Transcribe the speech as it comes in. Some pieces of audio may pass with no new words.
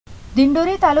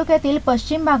दिंडोरी तालुक्यातील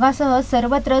पश्चिम भागासह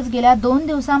सर्वत्रच गेल्या 2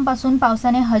 दिवसांपासून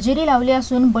पावसाने हजेरी लावली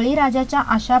असून बळीराजाच्या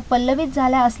आशा पल्लवित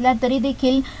झाल्या असल्या तरी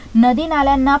देखील नदी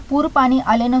नाल्यांना पूर पाणी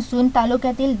आले नसून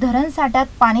तालुक्यातील धरणसाठ्यात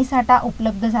पाणीसाठा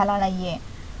उपलब्ध झाला नाहीये।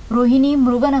 रोहिणी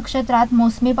मृग नक्षत्रात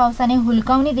मोसमी पावसाने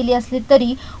हुलकावणी दिली असली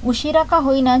तरी उशिरा का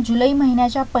होईना जुलै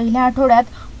महिन्याच्या पहिल्या आठवड्यात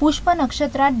पुष्प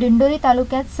नक्षत्रात दिंडोरी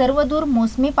तालुक्यात सर्वदूर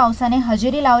मोसमी पावसाने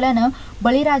हजेरी लावल्याने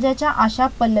बळीराजाच्या आशा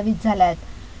पल्लवित झाल्या आहेत।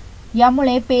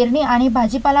 यामुळे पेरणी आणि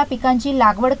भाजीपाला पिकांची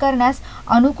लागवड करण्यास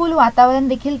अनुकूल वातावरण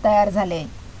देखील तयार झाले।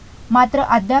 मात्र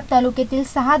अद्याप तालुक्यातील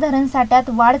 6 धरणसाठ्यात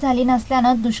वाढ झाली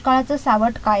नसल्याने दुष्काळाचं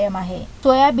सावट कायम आहे।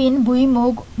 सोयाबीन,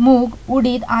 भुईमूग, मूग,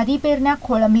 उडीद आदी पेरण्या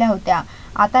खोळंबल्या होत्या।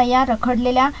 आता या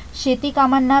रखडलेल्या शेती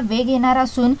कामांना वेग येणार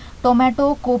असून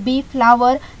टोमॅटो, कोबी,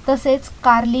 फ्लावर तसेच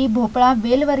कारली, भोपळा,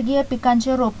 वेलवर्गीय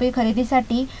पिकांचे रोपे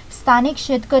खरेदीसाठी स्थानिक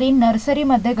शेतकरी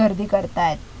नर्सरीमध्ये गर्दी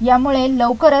करतायत। यामुळे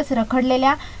लवकरच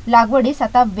रखडलेल्या लागवडीस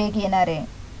आता वेग येणार आहे।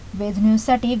 वेद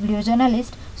न्यूजसाठी व्हिडिओ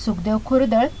जर्नलिस्ट सुखदेव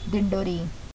खुर्दळ, दिंडोरी।